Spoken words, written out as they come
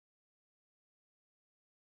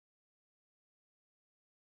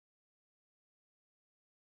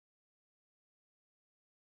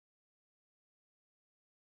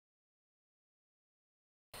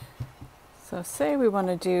So say we want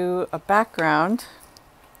to do a background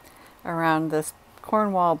around this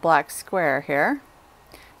Cornwall black square here.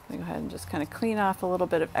 I'm going to go ahead and just kind of clean off a little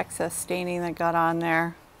bit of excess staining that got on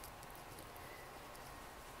there.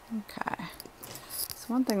 Okay.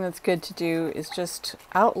 So one thing that's good to do is just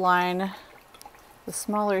outline the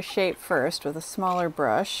smaller shape first with a smaller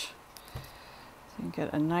brush. So you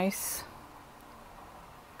get a nice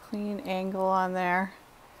clean angle on there.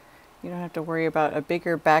 You don't have to worry about a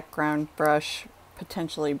bigger background brush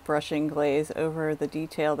potentially brushing glaze over the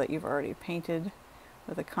detail that you've already painted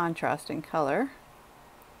with a contrasting color.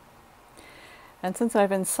 And since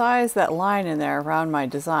I've incised that line in there around my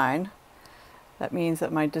design, that means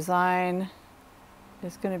that my design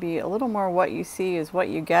is going to be a little more what you see is what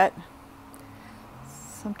you get.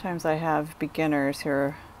 Sometimes I have beginners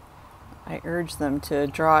who I urge them to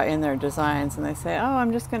draw in their designs and they say, oh,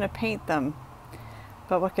 I'm just going to paint them.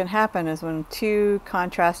 But what can happen is when two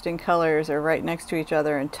contrasting colors are right next to each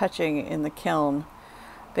other and touching in the kiln,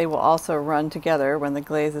 they will also run together when the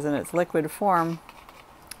glaze is in its liquid form,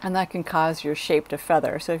 and that can cause your shape to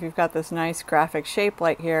feather. So if you've got this nice graphic shape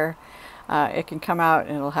like here, it can come out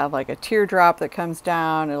and it'll have like a teardrop that comes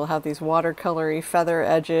down, it'll have these watercolory feather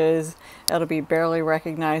edges, it'll be barely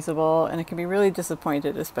recognizable, and it can be really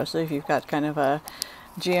disappointed, especially if you've got kind of a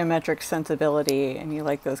geometric sensibility and you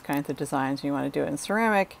like those kinds of designs and you want to do it in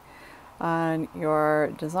ceramic on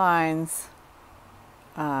your designs.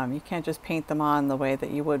 You can't just paint them on the way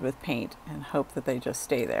that you would with paint and hope that they just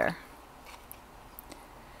stay there.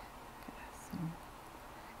 Okay, so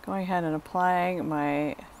going ahead and applying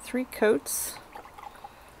my 3 coats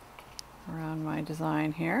around my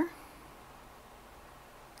design here.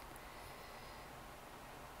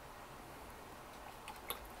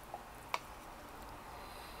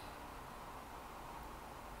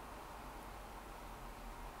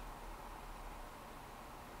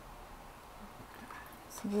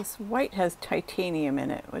 So this white has titanium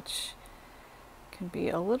in it, which can be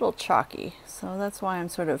a little chalky. So that's why I'm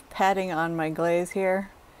sort of patting on my glaze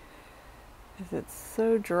here, because it's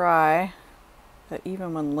so dry that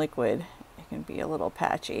even when liquid, it can be a little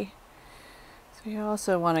patchy. So you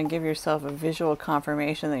also want to give yourself a visual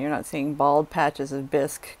confirmation that you're not seeing bald patches of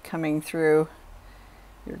bisque coming through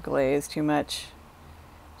your glaze too much.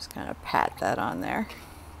 Just kind of pat that on there.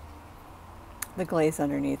 The glaze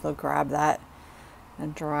underneath will grab that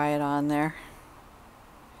and dry it on there.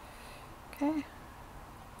 Okay,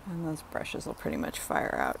 and those brushes will pretty much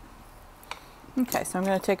fire out. Okay, so I'm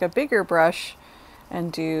going to take a bigger brush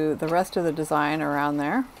and do the rest of the design around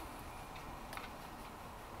there.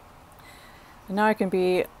 And now I can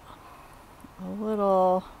be a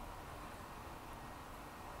little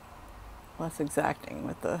less exacting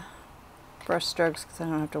with the brush strokes because I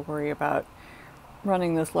don't have to worry about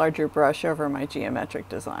running this larger brush over my geometric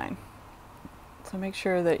design. So make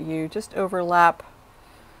sure that you just overlap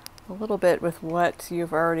a little bit with what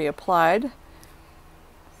you've already applied.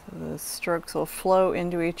 So the strokes will flow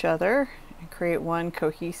into each other and create one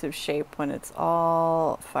cohesive shape when it's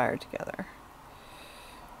all fired together.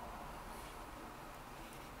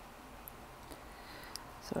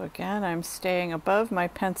 So again, I'm staying above my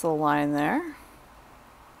pencil line there.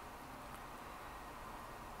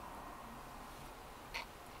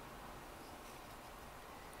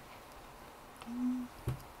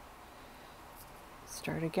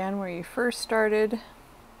 Start again where you first started with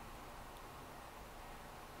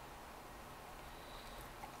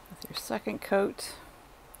your second coat,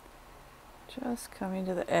 just coming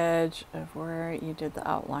to the edge of where you did the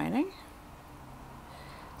outlining.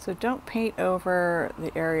 So don't paint over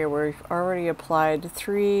the area where you've already applied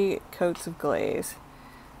 3 coats of glaze,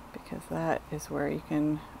 because that is where you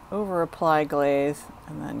can over apply glaze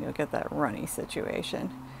and then you'll get that runny situation.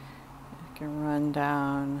 You can run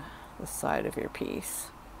down the side of your piece.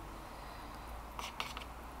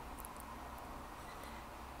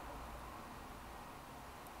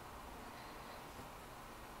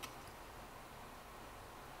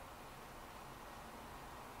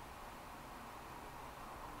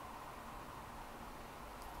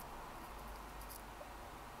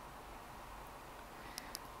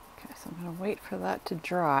 Okay, so I'm going to wait for that to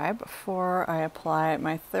dry before I apply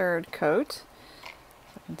my 3rd coat.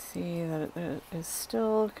 You can see that it is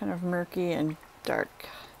still kind of murky and dark,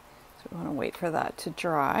 so we want to wait for that to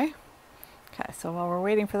dry. Okay, so while we're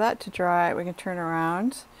waiting for that to dry, we can turn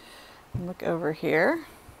around and look over here.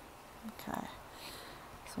 Okay,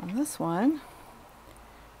 so on this one,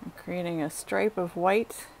 I'm creating a stripe of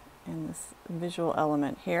white in this visual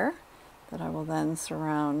element here that I will then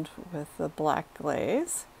surround with the black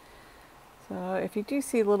glaze. So if you do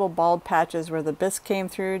see little bald patches where the bisque came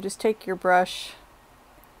through, just take your brush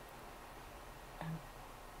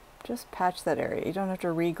just patch that area. You don't have to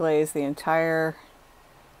reglaze the entire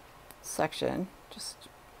section. Just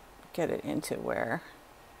get it into where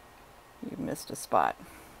you missed a spot.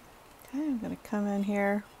 Okay, I'm going to come in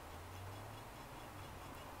here.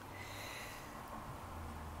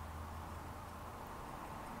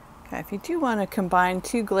 Okay, if you do want to combine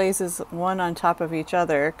two glazes, one on top of each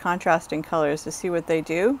other, contrasting colors to see what they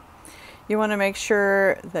do, you want to make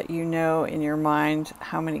sure that you know in your mind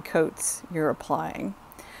how many coats you're applying.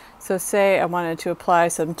 So say I wanted to apply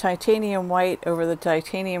some titanium white over the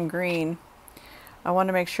titanium green. I want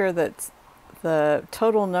to make sure that the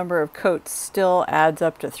total number of coats still adds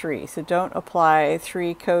up to 3. So don't apply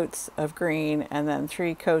 3 coats of green and then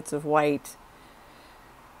 3 coats of white,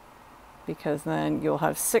 because then you'll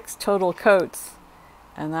have 6 total coats,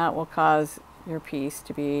 and that will cause your piece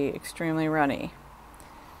to be extremely runny.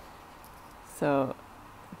 So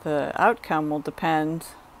the outcome will depend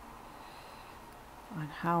on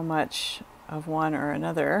how much of one or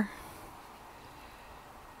another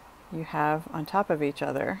you have on top of each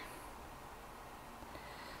other.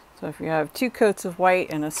 So if you have 2 coats of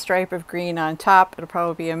white and a stripe of green on top, it'll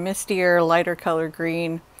probably be a mistier, lighter color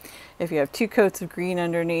green. If you have 2 coats of green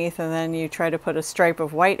underneath and then you try to put a stripe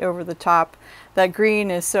of white over the top, that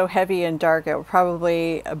green is so heavy and dark it will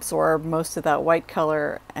probably absorb most of that white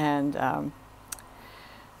color, and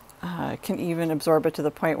can even absorb it to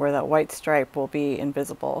the point where that white stripe will be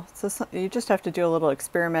invisible. So you just have to do a little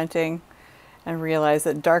experimenting and realize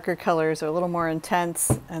that darker colors are a little more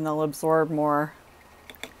intense and they'll absorb more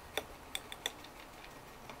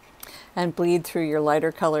and bleed through your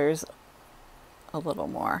lighter colors a little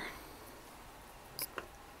more.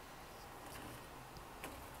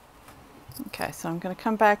 Okay, so I'm going to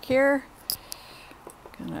come back here.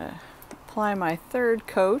 I'm going to apply my 3rd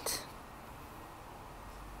coat.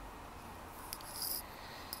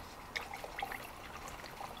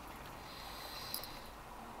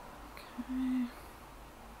 Okay.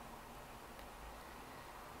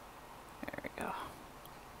 There we go.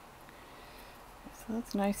 So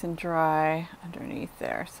that's nice and dry underneath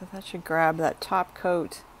there. So that should grab that top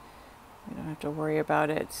coat. We don't have to worry about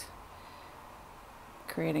it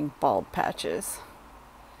creating bald patches.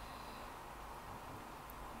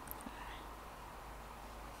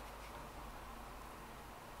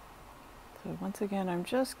 So once again, I'm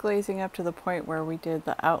just glazing up to the point where we did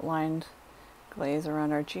the outlined glaze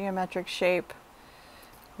around our geometric shape,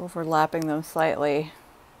 overlapping them slightly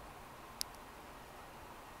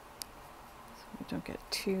so we don't get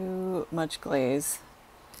too much glaze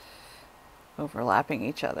overlapping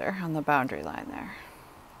each other on the boundary line there.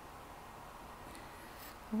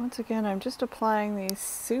 Once again, I'm just applying these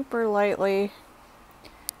super lightly.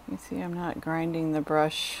 You see I'm not grinding the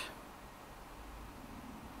brush.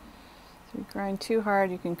 If you grind too hard,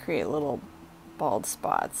 you can create little bald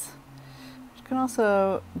spots. It can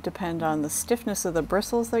also depend on the stiffness of the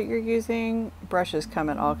bristles that you're using. Brushes come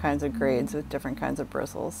in all kinds of grades with different kinds of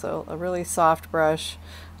bristles. So a really soft brush,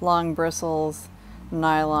 long bristles,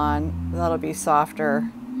 nylon, that'll be softer.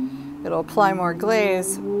 It'll apply more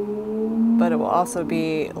glaze, but it will also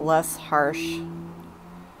be less harsh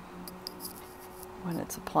when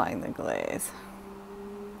it's applying the glaze.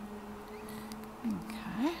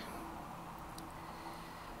 Okay.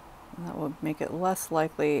 And that will make it less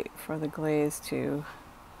likely for the glaze to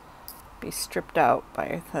be stripped out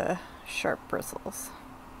by the sharp bristles.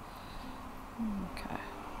 Okay.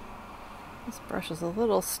 This brush is a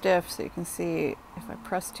little stiff, so you can see if I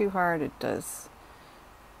press too hard, it does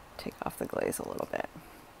take off the glaze a little bit.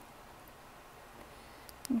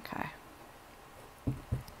 Okay.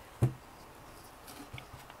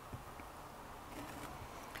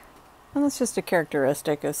 And that's just a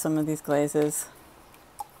characteristic of some of these glazes.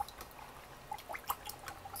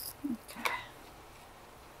 Okay.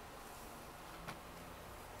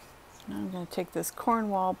 So now I'm going to take this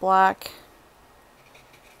Cornwall black .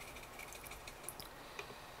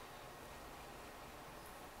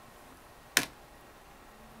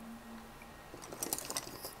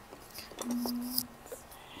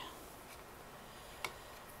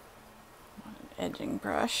 Edging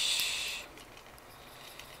brush.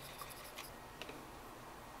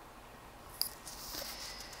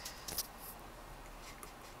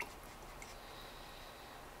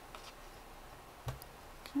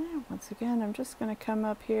 Okay, once again, I'm just going to come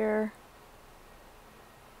up here .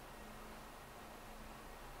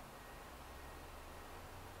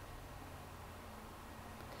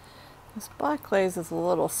 This black glaze is a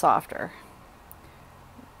little softer.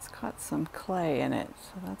 It's got some clay in it,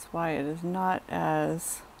 so that's why it is not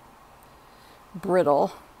as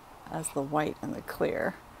brittle as the white and the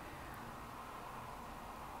clear.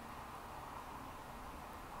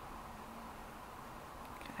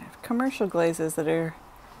 commercial glazes that are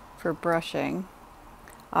for brushing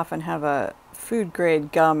often have a food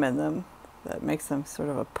grade gum in them that makes them sort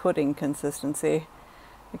of a pudding consistency.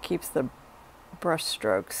 It keeps the brush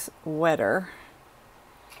strokes wetter,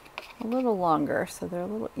 a little longer, so they're a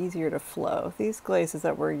little easier to flow. These glazes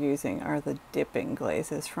that we're using are the dipping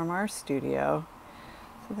glazes from our studio.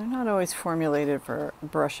 So they're not always formulated for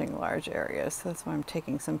brushing large areas. So that's why I'm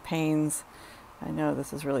taking some pains. I know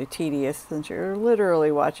this is really tedious since you're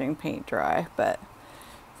literally watching paint dry, but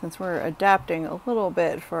since we're adapting a little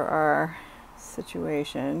bit for our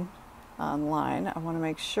situation online, I want to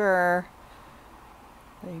make sure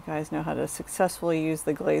that you guys know how to successfully use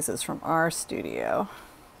the glazes from our studio.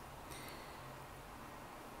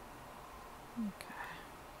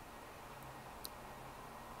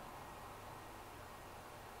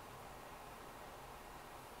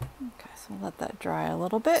 Okay, so let that dry a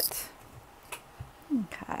little bit.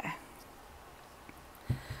 Okay.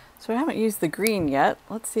 So we haven't used the green yet.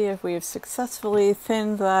 Let's see if we've successfully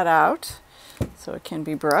thinned that out so it can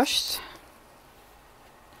be brushed.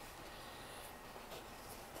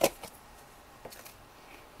 Okay,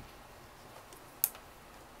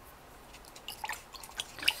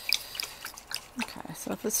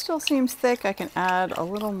 so if it still seems thick, I can add a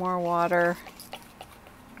little more water.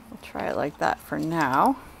 We'll try it like that for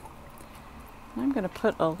now. I'm going to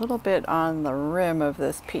put a little bit on the rim of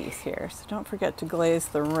this piece here, so don't forget to glaze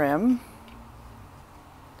the rim.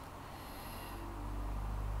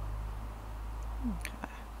 Okay.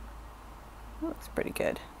 That looks pretty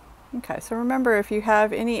good. Okay, so remember, if you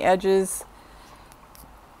have any edges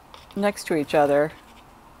next to each other,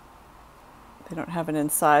 they don't have an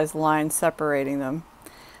incised line separating them,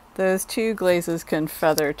 those two glazes can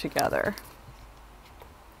feather together.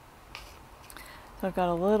 So I've got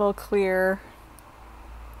a little clear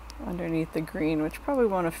underneath the green, which probably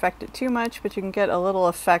won't affect it too much, but you can get a little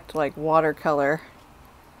effect like watercolor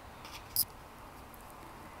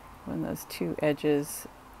when those two edges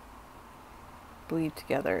bleed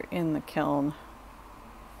together in the kiln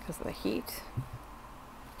because of the heat.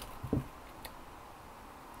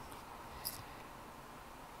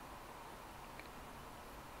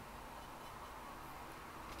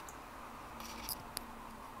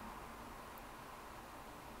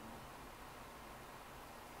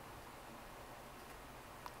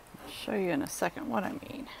 Show you in a second what I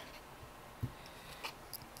mean.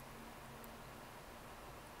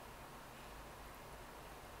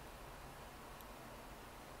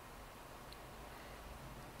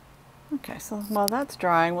 Okay, so while that's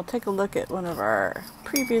drying, we'll take a look at one of our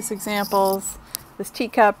previous examples. This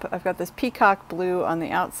teacup, I've got this peacock blue on the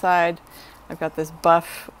outside. I've got this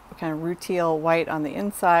buff kind of rutile white on the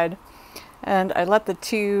inside. And I let the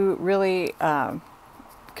two really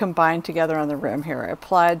combined together on the rim here. I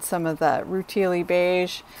applied some of that rutile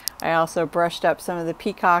beige. I also brushed up some of the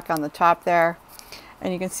peacock on the top there.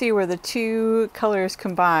 And you can see where the two colors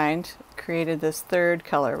combined created this third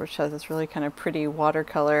color, which has this really kind of pretty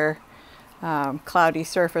watercolor cloudy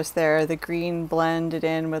surface there. The green blended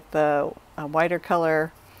in with the whiter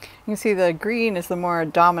color. You can see the green is the more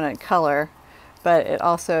dominant color, but it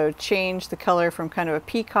also changed the color from kind of a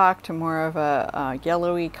peacock to more of a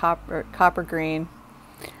yellowy copper green.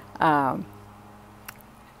 And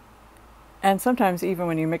sometimes even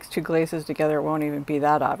when you mix two glazes together, it won't even be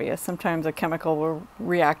that obvious. Sometimes a chemical will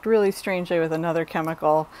react really strangely with another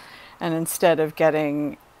chemical, and instead of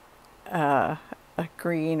getting a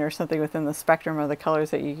green or something within the spectrum of the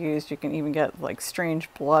colors that you used, you can even get like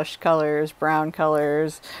strange blush colors, brown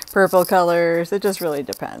colors, purple colors. It just really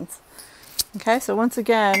depends. Okay, so once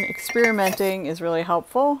again, experimenting is really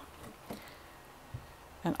helpful.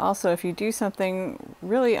 And also, if you do something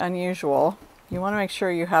really unusual, you want to make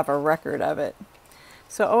sure you have a record of it.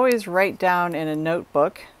 So always write down in a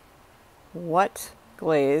notebook what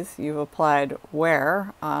glaze you've applied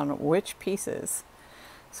where on which pieces.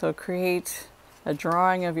 So create a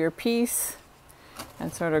drawing of your piece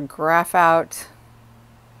and sort of graph out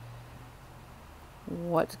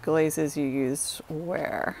what glazes you used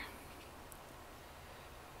where.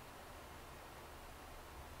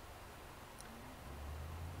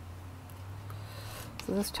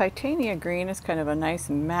 So this titania green is kind of a nice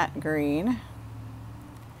matte green,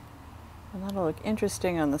 and that'll look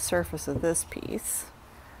interesting on the surface of this piece,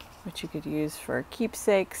 which you could use for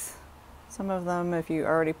keepsakes. Some of them, if you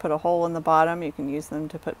already put a hole in the bottom, you can use them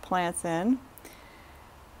to put plants in.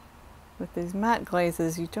 With these matte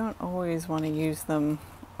glazes, you don't always want to use them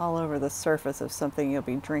all over the surface of something you'll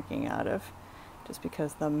be drinking out of, just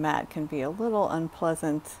because the matte can be a little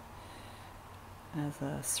unpleasant as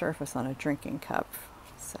a surface on a drinking cup,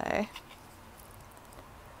 say.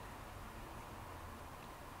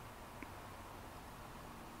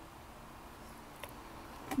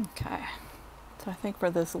 Okay, so I think for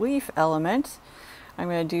this leaf element, I'm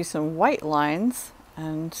going to do some white lines,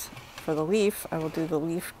 and for the leaf, I will do the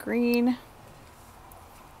leaf green.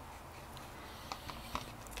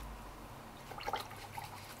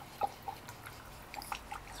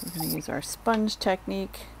 So we're going to use our sponge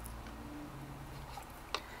technique.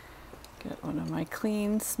 Get one of my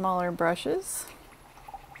clean, smaller brushes.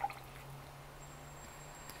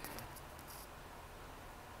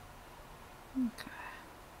 Okay.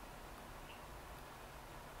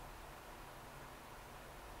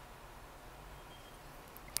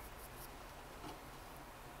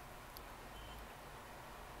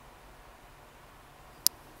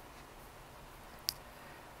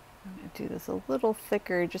 I'm going to do this a little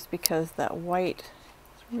thicker just because that white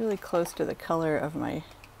is really close to the color of my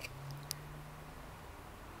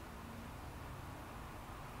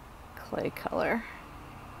clay color.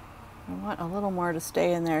 I want a little more to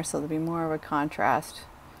stay in there so there'll be more of a contrast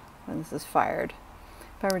when this is fired.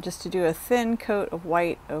 If I were just to do a thin coat of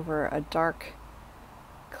white over a dark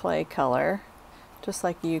clay color, just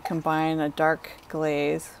like you combine a dark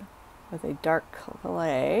glaze with a dark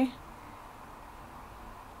clay,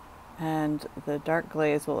 and the dark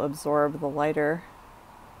glaze will absorb the lighter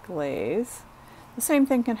glaze. The same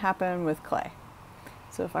thing can happen with clay.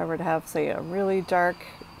 So if I were to have, say, a really dark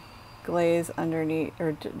glaze underneath,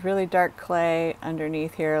 or really dark clay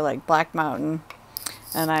underneath here, like Black Mountain,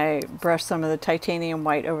 and I brush some of the titanium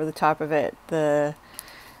white over the top of it, the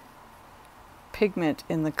pigment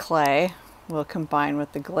in the clay will combine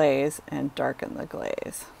with the glaze and darken the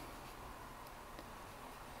glaze.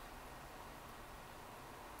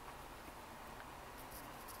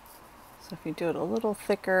 So if you do it a little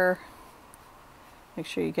thicker, make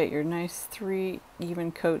sure you get your nice 3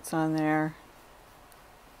 even coats on there.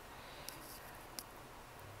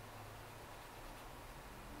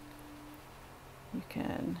 You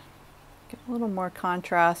can get a little more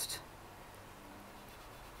contrast.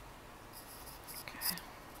 Okay.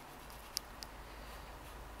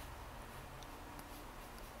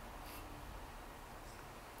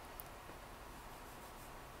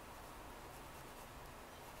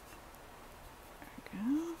 There we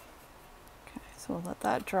go. Okay, so we'll let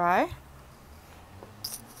that dry.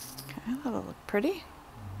 Okay, that'll look pretty.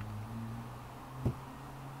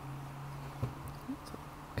 So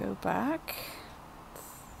go back.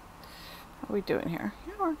 How are we doing here?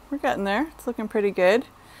 Yeah, we're getting there. It's looking pretty good.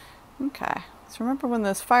 Okay, so remember, when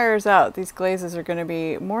this fires out, these glazes are going to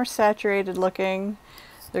be more saturated looking.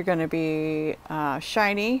 They're going to be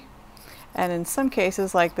shiny, and in some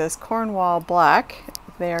cases, like this Cornwall black,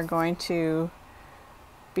 they are going to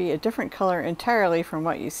be a different color entirely from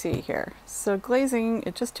what you see here. So glazing,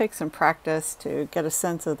 it just takes some practice to get a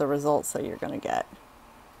sense of the results that you're going to get.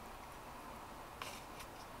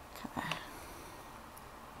 Okay.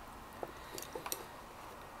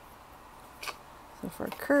 So for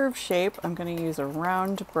a curve shape, I'm going to use a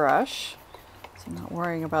round brush. So I'm not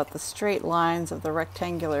worrying about the straight lines of the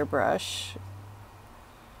rectangular brush.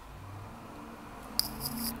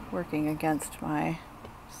 Working against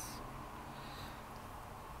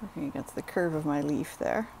the curve of my leaf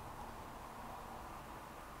there.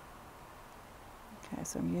 Okay,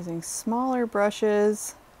 so I'm using smaller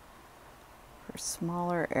brushes for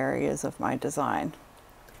smaller areas of my design.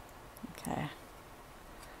 Okay.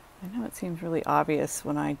 I know it seems really obvious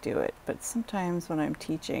when I do it, but sometimes when I'm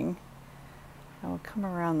teaching, I will come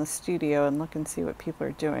around the studio and look and see what people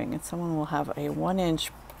are doing, and someone will have a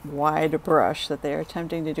 1-inch wide brush that they are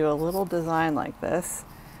attempting to do a little design like this,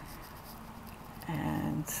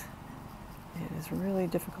 and it is really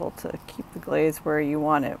difficult to keep the glaze where you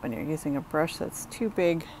want it when you're using a brush that's too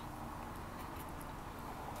big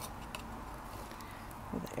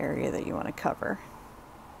for the area that you want to cover.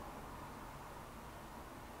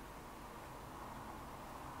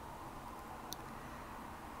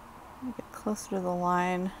 Get closer to the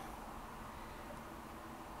line,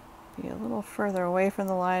 be a little further away from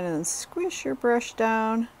the line, and then squish your brush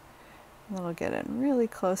down, and it'll get it really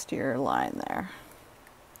close to your line there.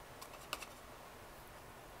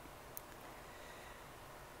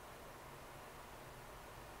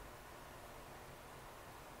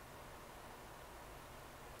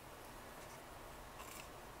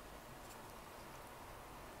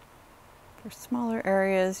 For smaller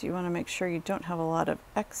areas, you want to make sure you don't have a lot of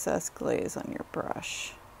excess glaze on your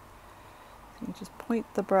brush. So you just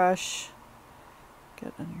point the brush,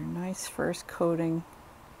 get on your nice first coating.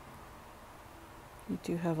 If you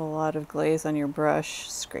do have a lot of glaze on your brush,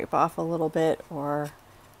 scrape off a little bit or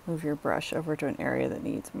move your brush over to an area that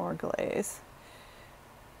needs more glaze.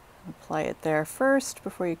 Apply it there first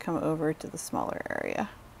before you come over to the smaller area.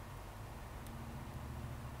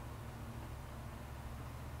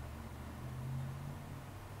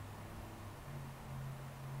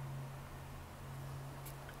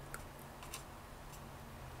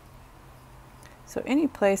 So any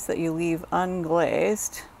place that you leave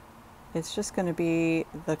unglazed, it's just going to be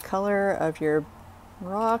the color of your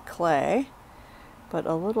raw clay, but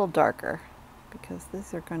a little darker, because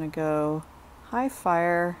these are going to go high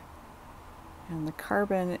fire, and the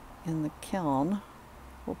carbon in the kiln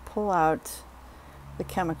will pull out the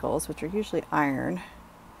chemicals, which are usually iron,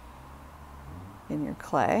 in your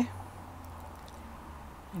clay,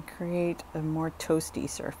 and create a more toasty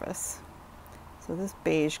surface. So this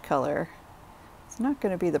beige color, it's not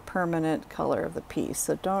going to be the permanent color of the piece,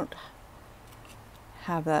 so don't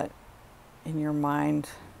have that in your mind.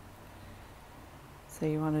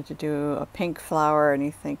 Say you wanted to do a pink flower and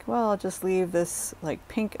you think, well, I'll just leave this like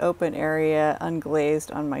pink open area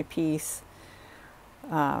unglazed on my piece,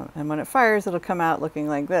 and when it fires it'll come out looking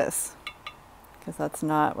like this, because that's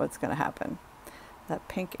not what's going to happen. That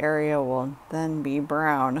pink area will then be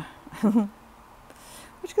brown,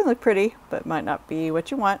 which can look pretty, but might not be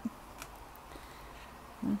what you want.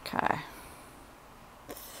 Okay.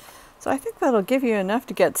 So I think that'll give you enough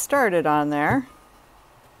to get started on there.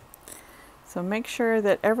 So make sure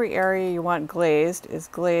that every area you want glazed is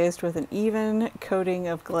glazed with an even coating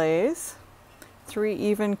of glaze, 3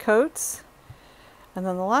 even coats. And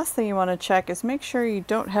then the last thing you want to check is make sure you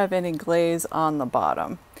don't have any glaze on the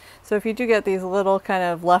bottom. So if you do get these little kind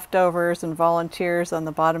of leftovers and volunteers on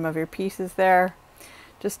the bottom of your pieces there,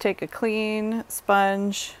 just take a clean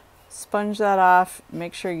sponge, sponge that off,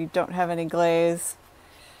 make sure you don't have any glaze.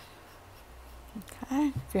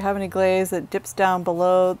 Okay. If you have any glaze that dips down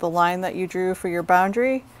below the line that you drew for your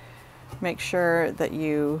boundary, make sure that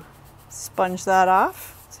you sponge that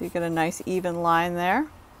off so you get a nice even line there.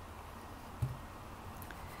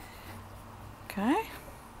 Okay.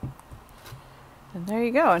 And there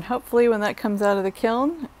you go. And hopefully when that comes out of the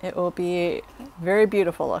kiln, it will be very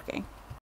beautiful looking.